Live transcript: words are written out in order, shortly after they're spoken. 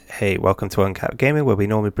Hey, welcome to Uncapped Gaming, where we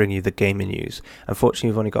normally bring you the gaming news. Unfortunately,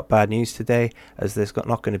 we've only got bad news today, as there's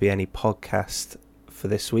not going to be any podcast for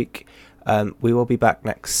this week. We will be back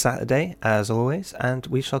next Saturday, as always, and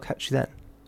we shall catch you then.